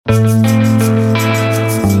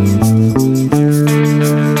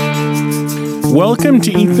Welcome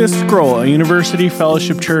to Eat This Scroll, a University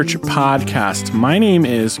Fellowship Church podcast. My name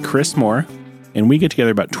is Chris Moore, and we get together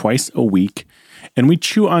about twice a week, and we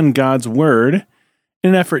chew on God's Word in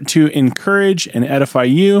an effort to encourage and edify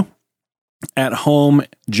you at home,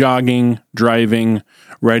 jogging, driving,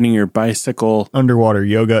 riding your bicycle, underwater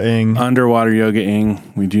yoga-ing.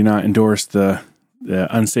 We do not endorse the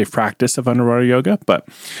unsafe practice of underwater yoga, but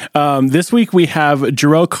this week we have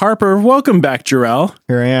Jarrell Carper. Welcome back, Jarrell.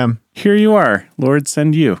 Here I am. Here you are. Lord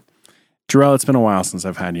send you. Jarrell, it's been a while since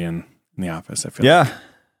I've had you in the office, I feel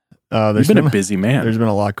like. You've been a busy man. There's been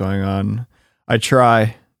a lot going on. I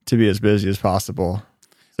try to be as busy as possible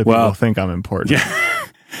so people think I'm important.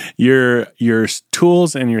 Yeah. Your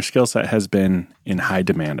tools and your skill set has been in high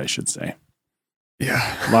demand, I should say. Yeah.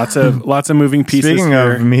 Lots of moving pieces. Speaking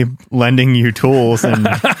here. of me lending you tools and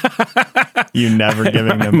you never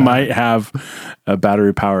giving them back. Might have a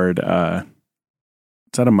battery powered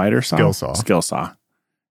is that a miter saw? Skill saw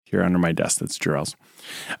here under my desk. That's Jarrell's.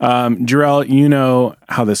 Jarrell, you know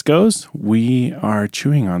how this goes. We are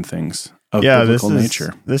chewing on things of biblical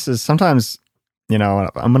nature. This is sometimes, I'm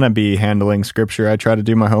going to be handling scripture. I try to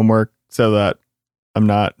do my homework so that I'm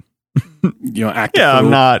not active. Yeah, fool. I'm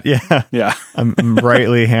not. Yeah. Yeah. I'm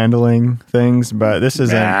rightly handling things, but this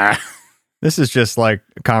isn't. This is just like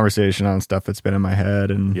a conversation on stuff that's been in my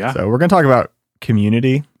head. And so we're going to talk about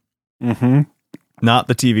Community, not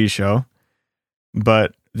the TV show,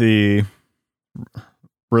 but the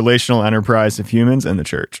relational enterprise of humans and the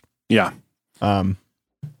church. Yeah.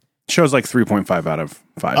 Show's like 3.5 out of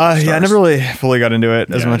 5 stars. Yeah, I never really fully got into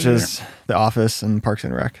it as much as The Office and Parks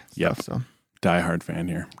and Rec. So diehard fan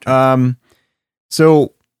here.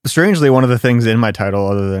 So strangely, one of the things in my title,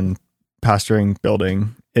 other than pastoring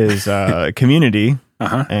building, is community,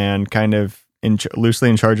 and kind of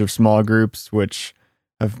loosely in charge of small groups, which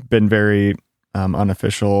have been very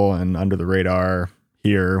unofficial and under the radar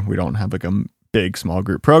here. We don't have like a big small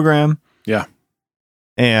group program. Yeah.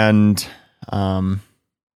 And well,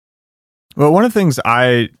 one of the things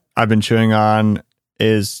I've been chewing on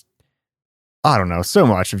is, I don't know, so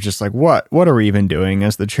much of just like, what are we even doing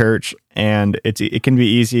as the church? And it can be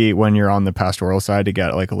easy when you're on the pastoral side to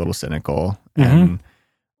get like a little cynical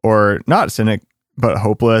or not cynic, but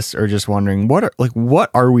hopeless, or just wondering what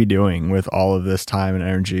are we doing with all of this time and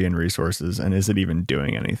energy and resources? And is it even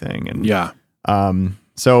doing anything? And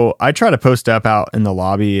so I try to post up out in the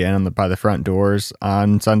lobby and by the front doors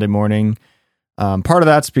on Sunday morning. Part of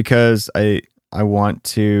that's because I want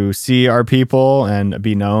to see our people and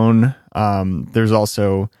be known. There's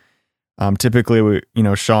also typically,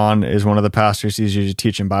 Sean is one of the pastors. He's usually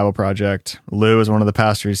teaching Bible Project. Lou is one of the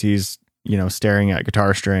pastors. He's, staring at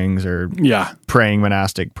guitar strings or praying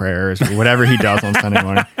monastic prayers or whatever he does on Sunday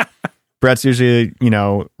morning. Brett's usually,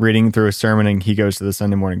 reading through a sermon and he goes to the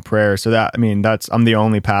Sunday morning prayer. So I'm the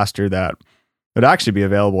only pastor that would actually be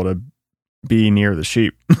available to be near the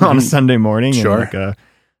sheep on a Sunday morning. Sure. And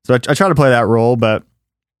so I try to play that role, but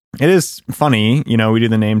it is funny, we do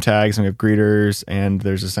the name tags and we have greeters, and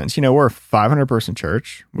there's a sense, we're a 500 person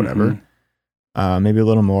church, whatever. Maybe a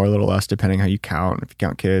little more, a little less, depending how you count. If you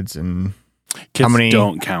count kids and kids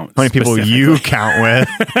don't count. How many people you count with?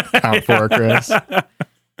 Count for, Chris.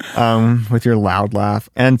 With your loud laugh.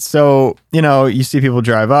 And so, you see people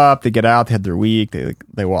drive up, they get out, they had their week,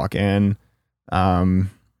 they walk in,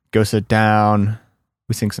 go sit down,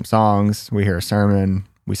 we sing some songs, we hear a sermon,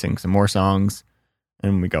 we sing some more songs,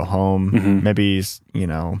 and we go home. Maybe,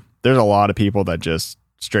 there's a lot of people that just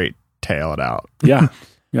straight tail it out. Yeah.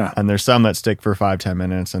 Yeah. And there's some that stick for 5-10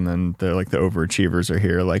 minutes, and then they're like the overachievers are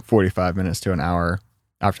here like 45 minutes to an hour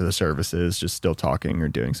after the services, just still talking or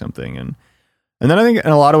doing something. And then I think in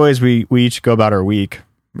a lot of ways we each go about our week,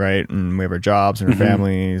 right? And we have our jobs and our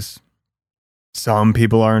families. Some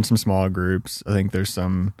people are in some small groups. I think there's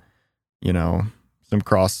some, some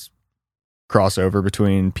crossover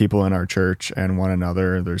between people in our church and one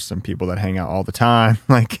another. There's some people that hang out all the time,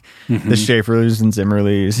 like the Schaefer's and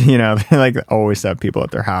Zimmerleys, they like always have people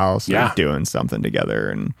at their house doing something together.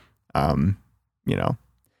 And, then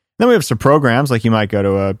we have some programs, like you might go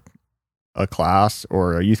to a class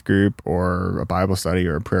or a youth group or a Bible study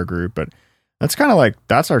or a prayer group, but that's kind of like,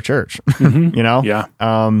 that's our church, Yeah.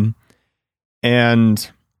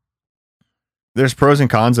 And there's pros and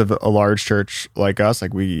cons of a large church like us.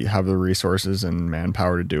 Like, we have the resources and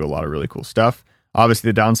manpower to do a lot of really cool stuff. Obviously,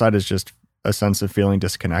 the downside is just a sense of feeling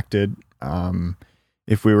disconnected.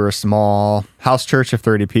 If we were a small house church of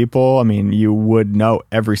 30 people, you would know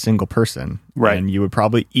every single person. Right. And you would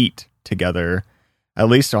probably eat together, at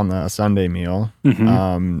least on the Sunday meal.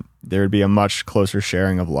 There would be a much closer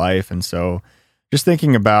sharing of life. And so just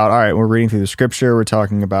thinking about, all right, we're reading through the scripture, we're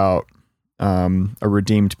talking about a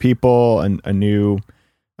redeemed people, and a new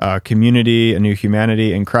community, a new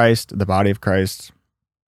humanity in Christ, the body of Christ.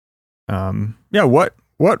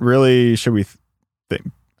 What really should we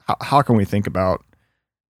think? How can we think about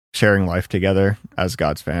sharing life together as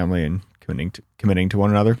God's family and committing to one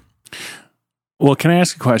another? Well, can I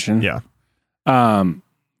ask a question? Yeah.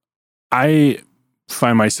 I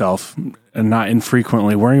find myself not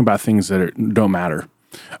infrequently worrying about things that don't matter.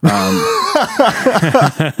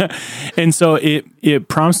 And so it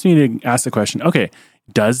prompts me to ask the question, okay,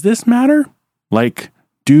 does this matter? Like,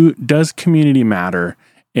 does community matter?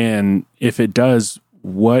 And if it does,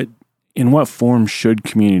 in what form should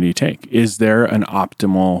community take? Is there an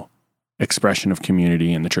optimal expression of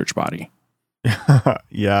community in the church body?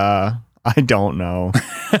 Yeah, I don't know.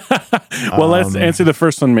 Well, let's answer the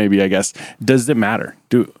first one, maybe, I guess. Does it matter?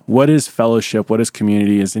 What is fellowship? What is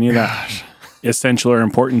community? Is any of that essential or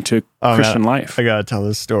important to Christian life? I gotta tell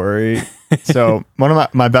this story. So one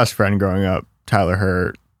of my best friend growing up, Tyler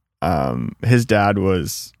Hurt, his dad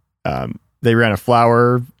was, they ran a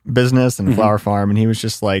flower business and a flower farm, and he was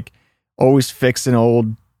just like always fixing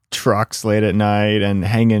old trucks late at night and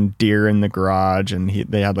hanging deer in the garage. And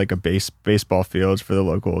they had like a baseball fields for the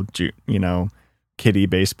local, kiddie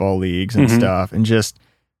baseball leagues and stuff. And just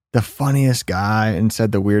the funniest guy, and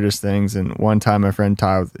said the weirdest things. And one time my friend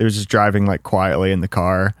Ty, it was just driving like quietly in the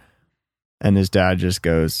car, and his dad just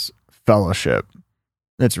goes, "Fellowship.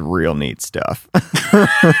 It's real neat stuff."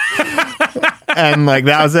 And like,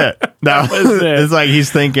 that was it. That was it. It's like, he's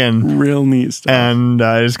thinking real neat stuff. And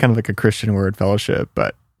it's kind of like a Christian word, fellowship.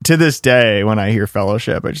 But to this day, when I hear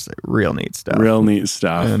fellowship, I just say real neat stuff. Real neat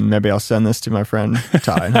stuff. And maybe I'll send this to my friend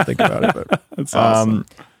Ty and think about it. But that's awesome.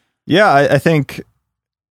 Yeah, I think,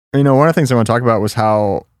 one of the things I want to talk about was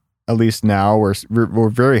how, at least now, we're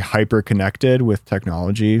very hyper connected with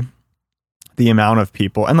technology. The amount of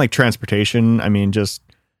people and like transportation. I mean, just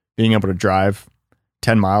being able to drive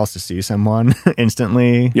 10 miles to see someone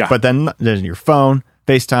instantly. Yeah. But then there's your phone,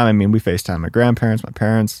 FaceTime. I mean, we FaceTime my grandparents, my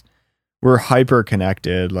parents. We're hyper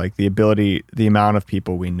connected. Like the amount of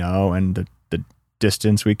people we know, and the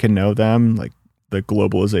distance we can know them, like the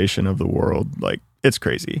globalization of the world, like it's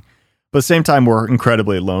crazy. But at the same time, we're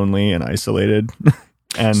incredibly lonely and isolated,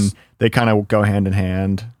 and they kind of go hand in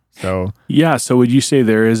hand. So yeah. So would you say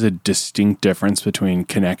there is a distinct difference between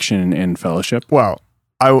connection and fellowship? Well,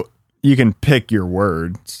 you can pick your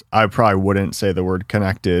words. I probably wouldn't say the word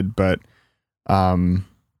connected, but I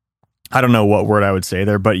don't know what word I would say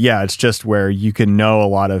there. But yeah, it's just where you can know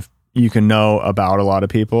about a lot of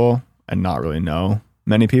people and not really know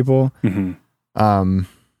many people. Mm-hmm.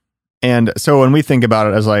 And so when we think about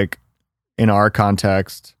it as like in our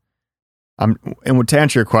context, and to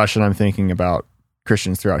answer your question, I'm thinking about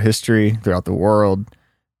Christians throughout history, throughout the world,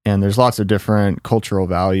 and there's lots of different cultural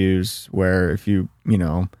values where if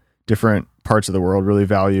different parts of the world really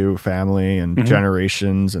value family and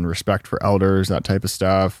generations and respect for elders, that type of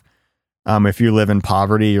stuff. If you live in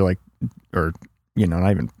poverty, you're like, or,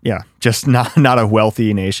 just not a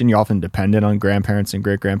wealthy nation. You're often dependent on grandparents and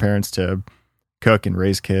great grandparents to cook and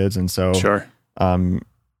raise kids. And so, sure.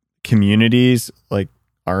 Communities like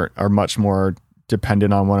are much more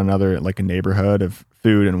dependent on one another, like a neighborhood of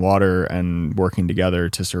food and water and working together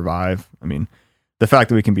to survive. I mean, the fact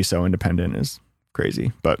that we can be so independent is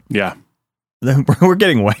crazy, but yeah, we're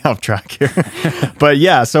getting way off track here. But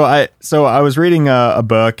yeah, so I was reading a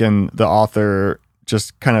book, and the author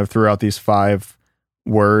just kind of threw out these 5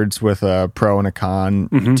 words with a pro and a con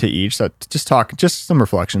to each, that just some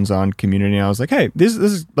reflections on community. And I was like, hey, this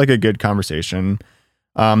is like a good conversation.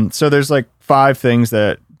 So there's like 5 things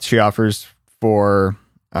that she offers for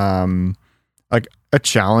like a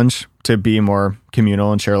challenge to be more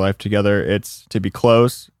communal and share life together. It's to be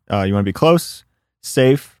close. You want to be close,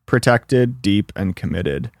 safe, protected, deep, and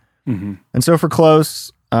committed. Mm-hmm. And so for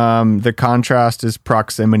close, the contrast is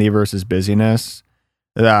proximity versus busyness.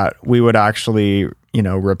 That we would actually,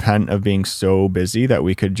 repent of being so busy that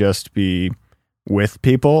we could just be with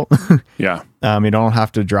people. Yeah. You don't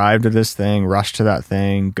have to drive to this thing, rush to that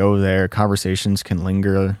thing, go there. Conversations can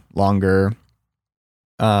linger longer.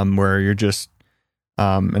 Where you're just,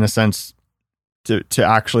 in a sense, to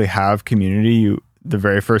actually have community, the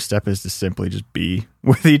very first step is to simply just be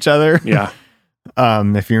with each other. Yeah.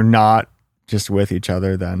 If you're not just with each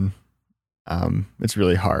other, then it's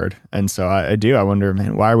really hard. And so I wonder,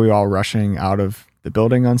 man, why are we all rushing out of the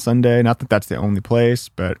building on Sunday? Not that that's the only place,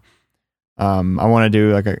 but I want to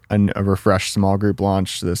do like a refresh small group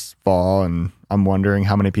launch this fall. And I'm wondering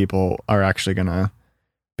how many people are actually going to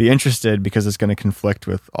be interested, because it's going to conflict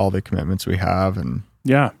with all the commitments we have. And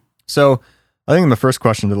yeah. So I think the first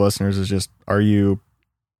question to the listeners is just, are you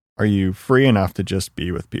are you free enough to just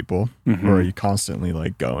be with people, Mm-hmm. or are you constantly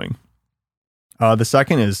like going? The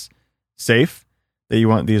second is safe, that you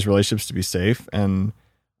want these relationships to be safe. And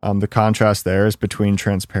the contrast there is between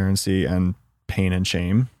transparency and pain and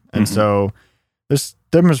shame. And Mhm. so there's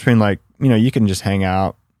a difference between like, you can just hang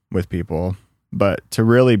out with people, but to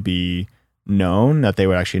really be known that they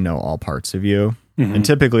would actually know all parts of you. Mhm. And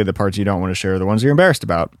typically the parts you don't want to share are the ones you're embarrassed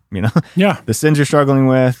about, Yeah. the sins you're struggling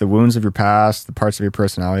with, the wounds of your past, the parts of your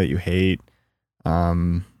personality that you hate,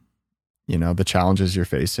 the challenges you're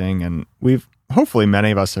facing. And hopefully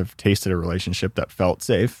many of us have tasted a relationship that felt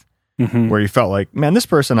safe, Mhm. where you felt like, man, this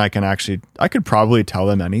person I could probably tell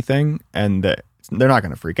them anything and that they're not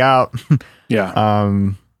going to freak out. Yeah.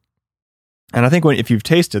 And I think if you've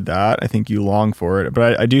tasted that, I think you long for it.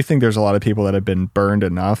 But I do think there's a lot of people that have been burned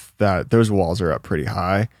enough that those walls are up pretty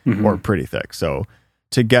high Mhm. or pretty thick. So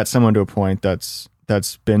to get someone to a point that's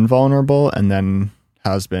been vulnerable and then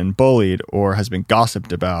has been bullied or has been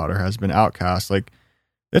gossiped about or has been outcast, like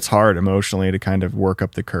it's hard emotionally to kind of work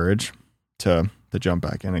up the courage to jump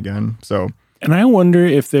back in again. So, And I wonder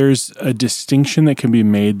if there's a distinction that can be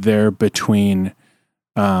made there between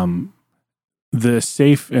the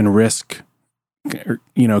safe and risk,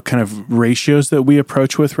 kind of ratios that we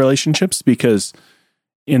approach with relationships, because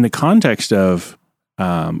in the context of,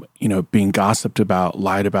 being gossiped about,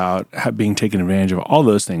 lied about, being taken advantage of, all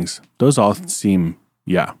those things, those all seem,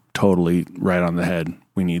 totally right on the head.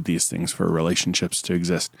 We need these things for relationships to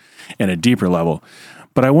exist in a deeper level.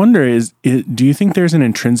 But I wonder do you think there's an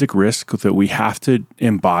intrinsic risk that we have to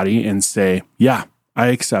embody and say, yeah, I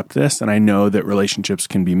accept this, and I know that relationships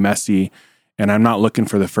can be messy, and I'm not looking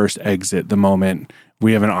for the first exit the moment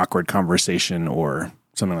we have an awkward conversation or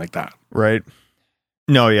something like that. right.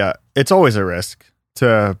 No, yeah. It's always a risk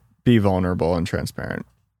to be vulnerable and transparent.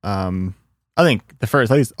 I think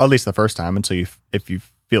at least the first time, if you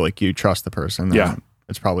feel like you trust the person, then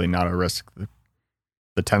it's probably not a risk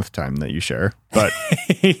the 10th time that you share. But,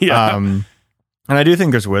 Yeah. and I do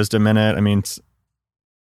think there's wisdom in it. I mean, it's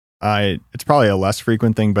probably a less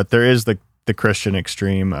frequent thing, but there is the Christian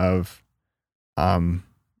extreme of,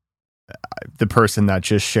 the person that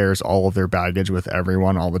just shares all of their baggage with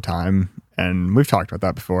everyone all the time. And we've talked about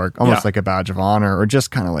that before, almost like a badge of honor, or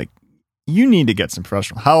just kind of like, you need to get some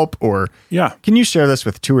professional help, or can you share this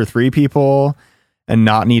with 2 or 3 people and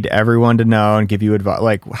not need everyone to know and give you advice?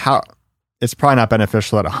 Like, how it's probably not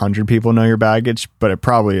beneficial that 100 people know your baggage, but it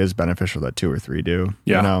probably is beneficial that 2 or 3 do.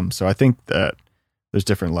 Yeah. So I think that there's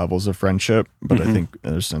different levels of friendship, but Mhm. I think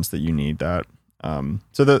there's a sense that you need that.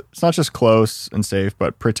 So that it's not just close and safe,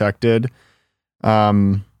 but protected.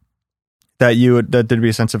 That there'd be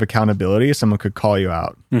a sense of accountability. Someone could call you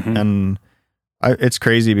out. Mhm. And it's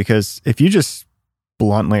crazy because if you just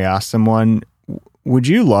bluntly ask someone, would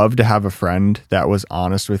you love to have a friend that was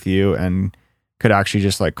honest with you and could actually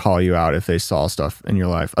just like call you out if they saw stuff in your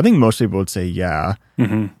life? I think most people would say yeah,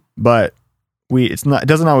 Mhm. but we're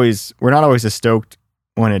not always as stoked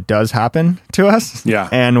when it does happen to us. Yeah.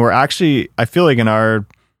 And I feel like in our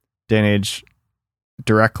day and age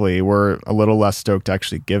directly, we're a little less stoked to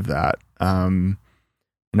actually give that.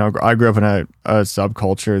 I grew up in a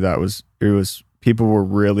subculture that was people were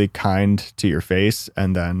really kind to your face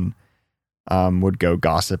and then would go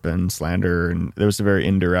gossip and slander. And there was a very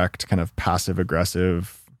indirect kind of passive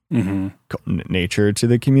aggressive Mhm. nature to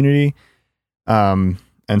the community. And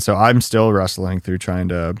so I'm still wrestling through trying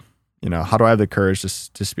to, how do I have the courage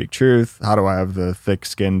to speak truth? How do I have the thick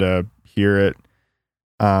skin to hear it?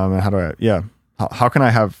 And how can I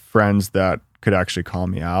have friends that could actually call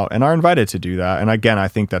me out and are invited to do that? And again, I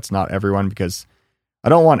think that's not everyone, because I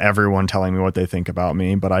don't want everyone telling me what they think about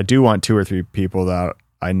me, but I do want 2 or 3 people that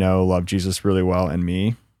I know love Jesus really well and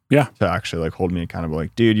me. Yeah. To actually like hold me accountable.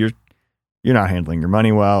 Like, dude, you're not handling your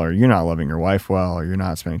money well, or you're not loving your wife well, or you're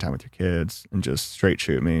not spending time with your kids, and just straight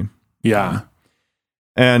shoot me. Yeah.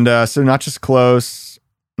 And so not just close,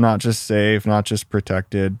 not just safe, not just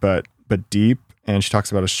protected, but deep. And she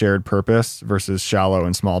talks about a shared purpose versus shallow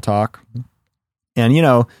and small talk. And,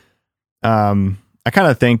 I kind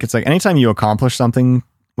of think it's like anytime you accomplish something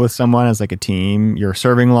with someone as like a team, you're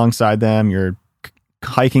serving alongside them, you're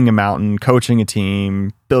hiking a mountain, coaching a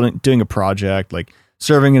team, doing a project, like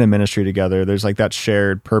serving in a ministry together. There's like that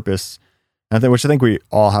shared purpose, which I think we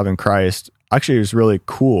all have in Christ. Actually, is really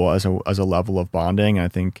cool as a level of bonding. And I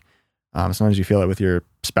think sometimes you feel it with your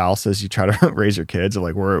spouse as you try to raise your kids.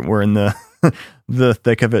 Like we're in the the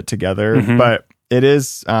thick of it together. Mhm. But it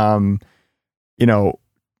is,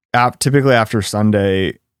 typically after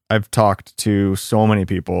Sunday, I've talked to so many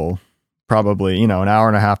people, probably, an hour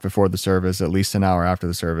and a half before the service, at least an hour after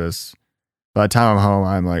the service. By the time I'm home,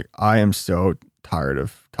 I'm like, I am so tired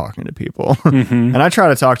of talking to people. Mm-hmm. And I try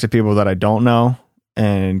to talk to people that I don't know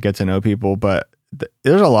and get to know people, but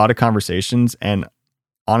there's a lot of conversations, and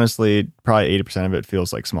honestly, probably 80% of it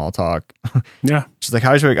feels like small talk. Yeah. Just like,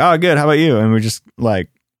 how's your week? Oh, good. How about you? And we're just like,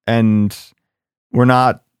 and we're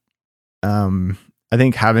not, I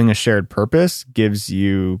think having a shared purpose gives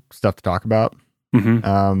you stuff to talk about.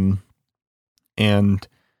 Mm-hmm. And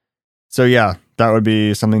so, yeah, that would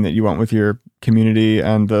be something that you want with your community.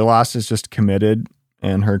 And the last is just committed,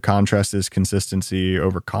 and her contrast is consistency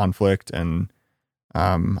over conflict. And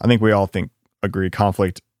I think we all agree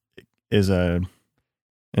conflict is a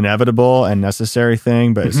inevitable and necessary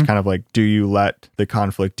thing, but it's kind of like, do you let the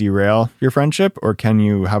conflict derail your friendship, or can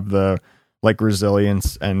you have the like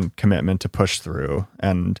resilience and commitment to push through?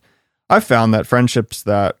 And I've found that friendships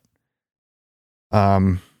that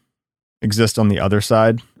exist on the other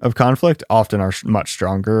side of conflict often are much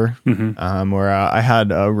stronger. Where I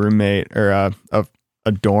had a roommate or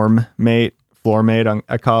a dorm mate, floor mate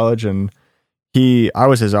at college, and I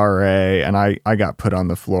was his RA, and I got put on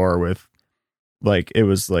the floor with, like, it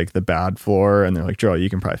was like the bad floor, and they're like, Joel, you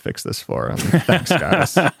can probably fix this floor. I'm like, thanks,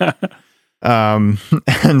 guys.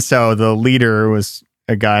 And so the leader was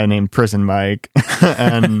a guy named Prison Mike,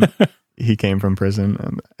 and he came from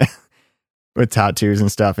prison with tattoos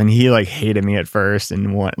and stuff, and he like hated me at first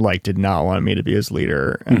and did not want me to be his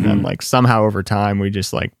leader. And then like somehow over time we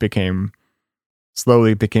just like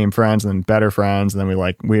slowly became friends, and then better friends, and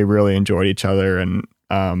then we really enjoyed each other. And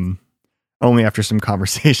only after some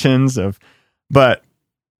conversations but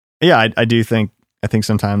yeah, I think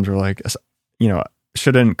sometimes we're like,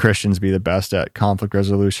 shouldn't Christians be the best at conflict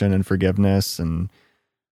resolution and forgiveness? And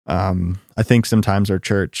I think sometimes our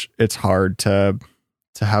church, it's hard to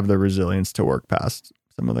have the resilience to work past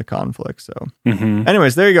some of the conflict. So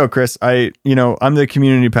anyways, there you go, Chris. I'm the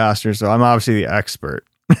community pastor, so I'm obviously the expert.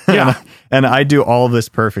 Yeah. And I do all of this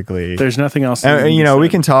perfectly. There's nothing else. We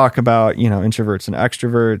can talk about, introverts and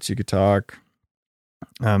extroverts. You could talk,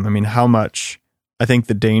 how much, I think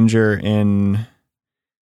the danger in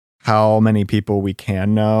how many people we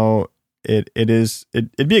can know, it'd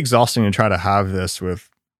be exhausting to try to have this with,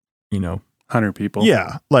 100 people.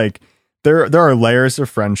 Yeah. Like there are layers of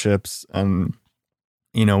friendships, and,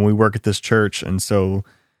 we work at this church. And so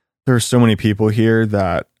there are so many people here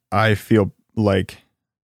that I feel like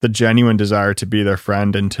the genuine desire to be their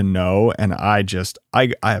friend and to know. And I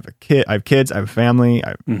have a kid, I have kids, I have a family.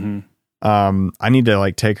 I need to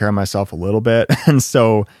like take care of myself a little bit. And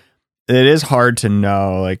so it is hard to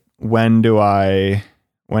know, like, when do I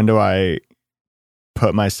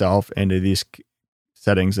put myself into these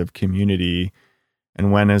settings of community,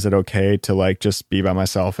 and when is it okay to like just be by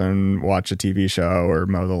myself and watch a TV show or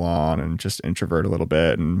mow the lawn and just introvert a little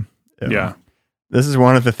bit. And yeah, this is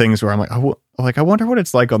one of the things where I'm like, I wonder what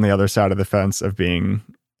it's like on the other side of the fence of being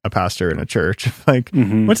a pastor in a church. Like,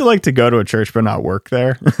 what's it like to go to a church but not work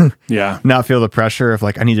there? Yeah. Not feel the pressure of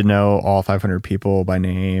like, I need to know all 500 people by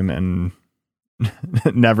name and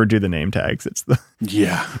never do the name tags. It's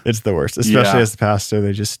the worst, especially as the pastor.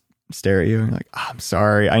 They just stare at you and you're like, I'm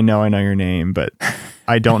sorry, I know your name, but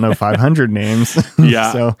I don't know 500 names.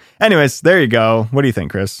 Yeah. So anyways, there you go. What do you think,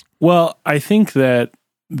 Chris? Well, I think that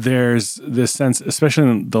there's this sense, especially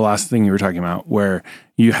in the last thing you were talking about, where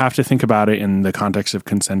you have to think about it in the context of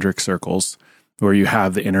concentric circles, where you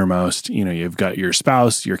have the innermost, you've got your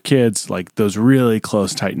spouse, your kids, like those really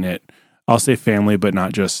close, tight knit, I'll say family, but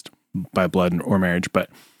not just by blood or marriage,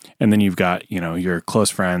 and then you've got, your close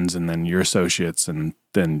friends, and then your associates, and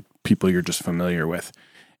then people you're just familiar with.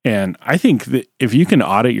 And I think that if you can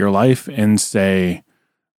audit your life and say,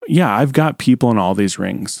 yeah, I've got people in all these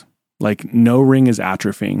rings, like no ring is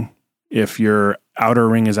atrophying. If your outer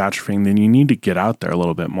ring is atrophying, then you need to get out there a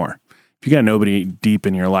little bit more. If you got nobody deep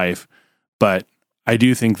in your life, but I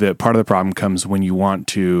do think that part of the problem comes when you want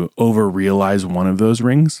to over-realize one of those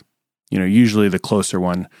rings. Usually the closer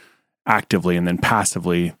one actively, and then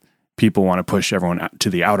passively, people want to push everyone to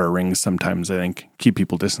the outer rings. Sometimes I think keep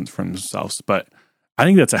people distant from themselves, but I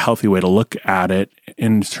think that's a healthy way to look at it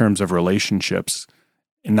in terms of relationships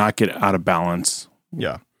and not get out of balance.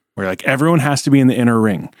 Yeah. Where like everyone has to be in the inner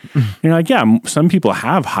ring. You're like, yeah, some people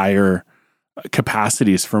have higher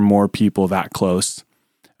capacities for more people that close.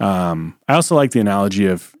 I also like the analogy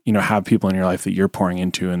of, have people in your life that you're pouring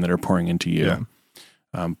into and that are pouring into you.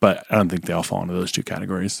 Yeah. But I don't think they all fall into those two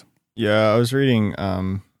categories. Yeah. I was reading,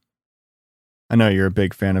 I know you're a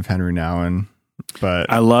big fan of Henry Nouwen,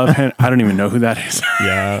 but I love him. I don't even know who that is.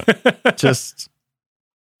 Yeah. Just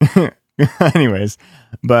anyways,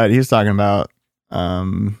 but he was talking about,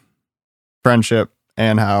 friendship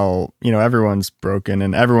and how, everyone's broken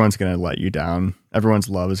and everyone's going to let you down. Everyone's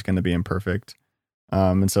love is going to be imperfect.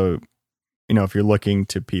 And so, if you're looking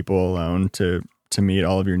to people alone to meet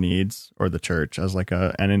all of your needs, or the church as like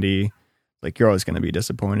a entity, like you're always going to be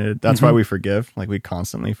disappointed. That's why we forgive. Like we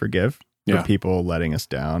constantly forgive for people letting us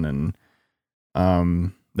down. And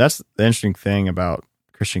that's the interesting thing about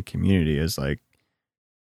Christian community is like,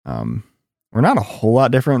 we're not a whole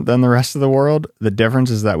lot different than the rest of the world. The difference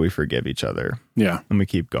is that we forgive each other. Yeah. And we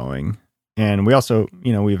keep going. And we also,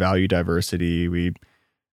 we value diversity. We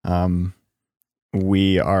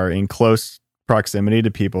are in close proximity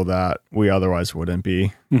to people that we otherwise wouldn't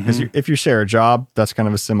be. Because if you share a job, that's kind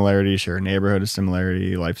of a similarity. Share a neighborhood, a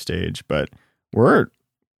similarity, life stage. But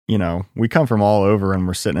we come from all over, and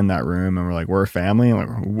we're sitting in that room, and we're like, we're a family.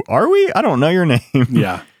 And like, are we? I don't know your name.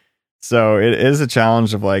 Yeah. So it is a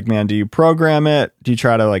challenge of like, man, do you program it? Do you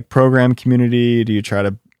try to like program community? Do you try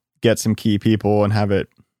to get some key people and have it,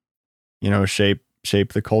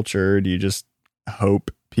 shape the culture? Do you just hope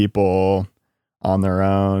people on their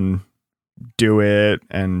own do it,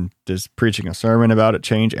 and just preaching a sermon about it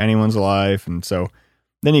change anyone's life? And so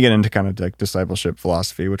then you get into kind of like discipleship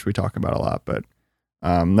philosophy, which we talk about a lot. But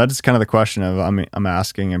that is kind of the question of I'm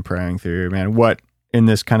asking and praying through, man, what in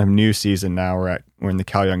this kind of new season now we're in the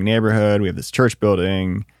Cal Young neighborhood, we have this church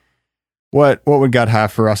building. What would God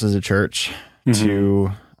have for us as a church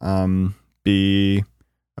to be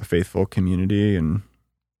a faithful community? And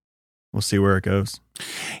we'll see where it goes.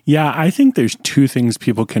 Yeah, I think there's two things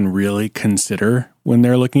people can really consider when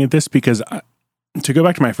they're looking at this, because to go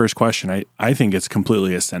back to my first question, I think it's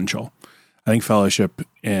completely essential. I think fellowship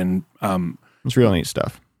and it's real neat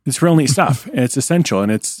stuff. It's real neat stuff. And it's essential,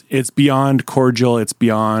 and it's beyond cordial. It's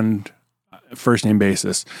beyond first name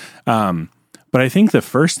basis. But I think the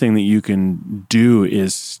first thing that you can do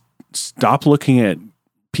is stop looking at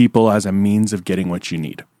people as a means of getting what you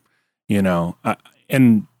need.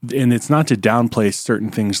 And it's not to downplay certain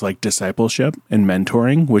things like discipleship and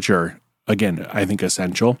mentoring, which are, again, I think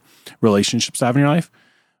essential relationships to have in your life.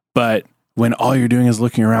 But when all you're doing is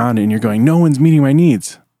looking around and you're going, no one's meeting my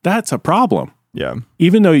needs, that's a problem. Yeah.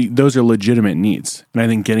 Even though those are legitimate needs. And I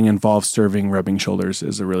think getting involved, serving, rubbing shoulders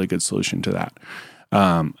is a really good solution to that.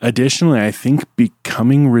 Additionally, I think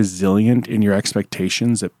becoming resilient in your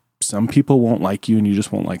expectations that some people won't like you and you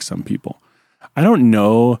just won't like some people. I don't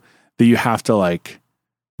know that you have to like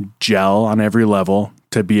gel on every level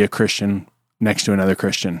to be a Christian next to another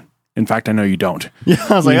Christian. In fact, I know you don't. Yeah,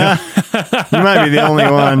 I was like, you might be the only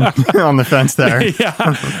one on the fence there.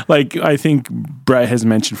 Yeah. Like I think Brett has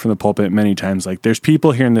mentioned from the pulpit many times, like there's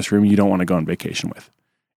people here in this room you don't want to go on vacation with.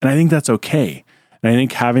 And I think that's okay. And I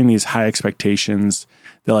think having these high expectations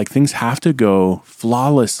that like things have to go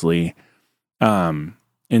flawlessly,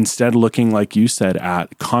 instead looking, like you said,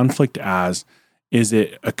 at conflict as, is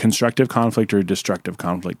it a constructive conflict or a destructive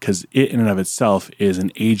conflict? Because it in and of itself is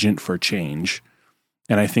an agent for change.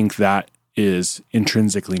 And I think that is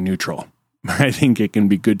intrinsically neutral. I think it can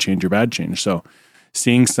be good change or bad change. So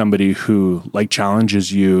seeing somebody who like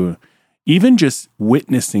challenges you, even just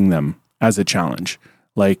witnessing them as a challenge,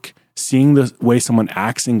 like seeing the way someone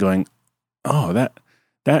acts and going, oh, that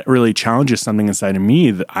really challenges something inside of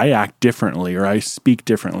me, that I act differently or I speak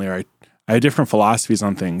differently or I have different philosophies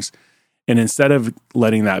on things. And instead of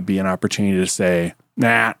letting that be an opportunity to say,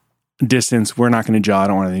 nah, distance, we're not going to gel, I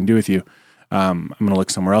don't want anything to do with you. I'm going to look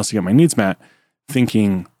somewhere else to get my needs met,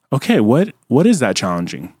 thinking, okay, what is that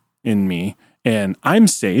challenging in me? And I'm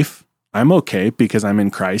safe. I'm okay because I'm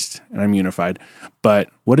in Christ and I'm unified. But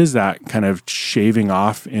what is that kind of shaving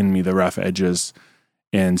off in me, the rough edges,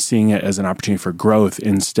 and seeing it as an opportunity for growth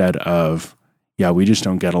instead of, yeah, we just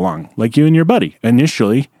don't get along. Like you and your buddy.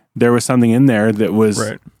 Initially, there was something in there that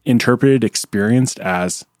was interpreted, experienced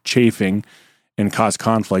as chafing and caused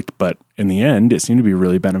conflict. But in the end, it seemed to be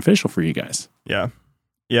really beneficial for you guys. Yeah.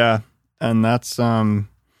 Yeah. And that's,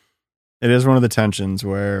 it is one of the tensions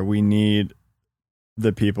where we need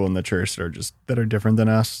the people in the church that are different than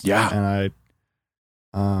us. Yeah.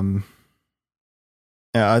 And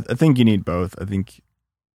I think you need both. I think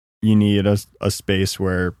you need a space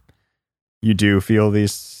where you do feel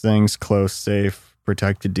these things close, safe,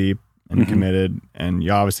 protected, deep, and committed. And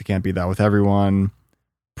you obviously can't be that with everyone.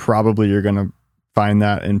 Probably you're going to find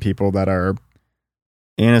that in people that are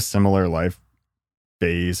in a similar life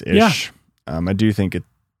phase-ish. Yeah. I do think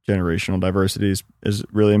generational diversity is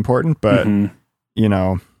really important, but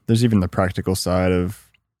there's even the practical side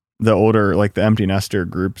of the older, like the empty nester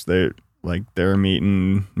groups. They're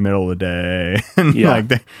meeting middle of the day, and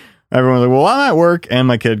everyone's like, "Well, I'm at work, and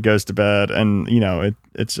my kid goes to bed," and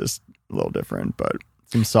it's just a little different, but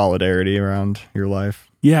some solidarity around your life.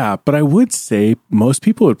 Yeah, but I would say most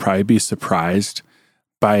people would probably be surprised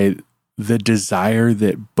by the desire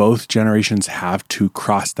that both generations have to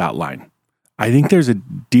cross that line. I think there's a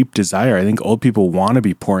deep desire. I think old people want to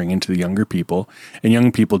be pouring into the younger people, and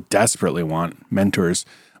young people desperately want mentors.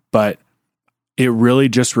 But it really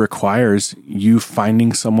just requires you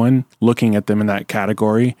finding someone, looking at them in that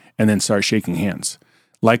category, and then start shaking hands.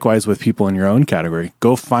 Likewise with people in your own category.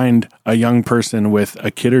 Go find a young person with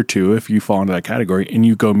a kid or two, if you fall into that category, and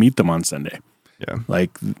you go meet them on Sunday. Yeah.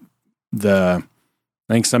 Like I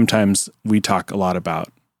think sometimes we talk a lot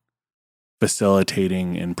about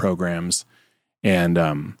facilitating in programs. And,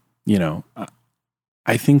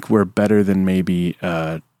 I think we're better than maybe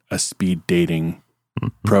a speed dating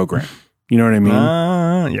program. You know what I mean?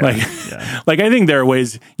 Yeah. Like I think there are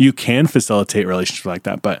ways you can facilitate relationships like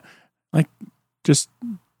that, but like just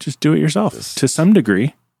do it yourself to some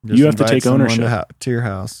degree. You have to take ownership to your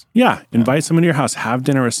house. Yeah, invite someone to your house. Have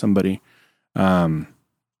dinner with somebody.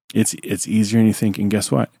 It's easier than you think. And guess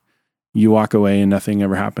what? You walk away and nothing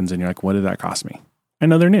ever happens, and you're like, "What did that cost me?" I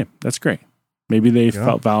know their name. That's great. Maybe they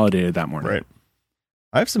felt validated that morning. Right.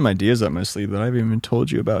 I have some ideas up my sleeve that I haven't even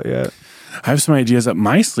told you about yet. I have some ideas up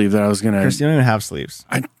my sleeve that I was going to... Chris, you don't even have sleeves.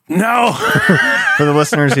 No! For the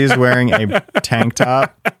listeners, he's wearing a tank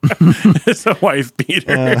top. It's a wife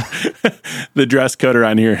beater. The dress code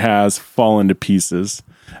around here has fallen to pieces.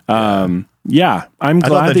 I'm glad I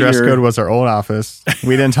thought the dress code was our old office.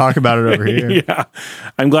 We didn't talk about it over here. Yeah.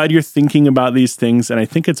 I'm glad you're thinking about these things, and I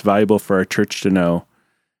think it's valuable for our church to know,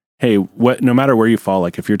 hey, no matter where you fall,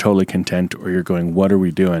 like if you're totally content or you're going, what are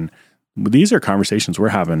we doing? These are conversations we're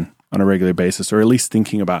having on a regular basis, or at least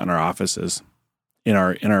thinking about in our offices, in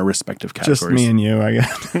our respective categories. Just me and you, I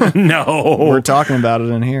guess. No. We're talking about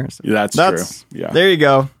it in here. So that's true. Yeah. There you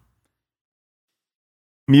go.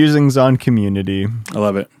 Musings on community. I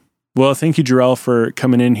love it. Well, thank you, Jarrell, for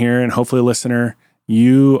coming in here, and hopefully, listener,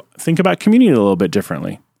 you think about community a little bit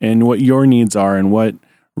differently and what your needs are and what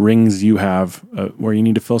rings you have where you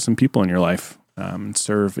need to fill some people in your life and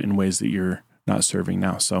serve in ways that you're not serving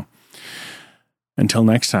now. So until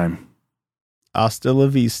next time. Hasta la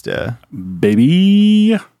vista.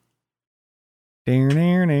 Baby.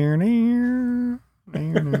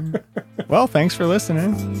 Well, thanks for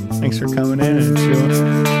listening. Thanks for coming in and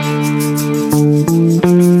chilling.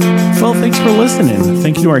 Well, thanks for listening.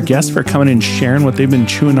 Thank you to our guests for coming and sharing what they've been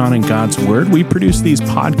chewing on in God's Word. We produce these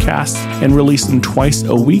podcasts and release them twice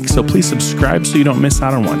a week, so please subscribe so you don't miss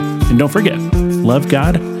out on one. And don't forget, love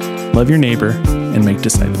God, love your neighbor, and make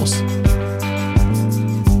disciples.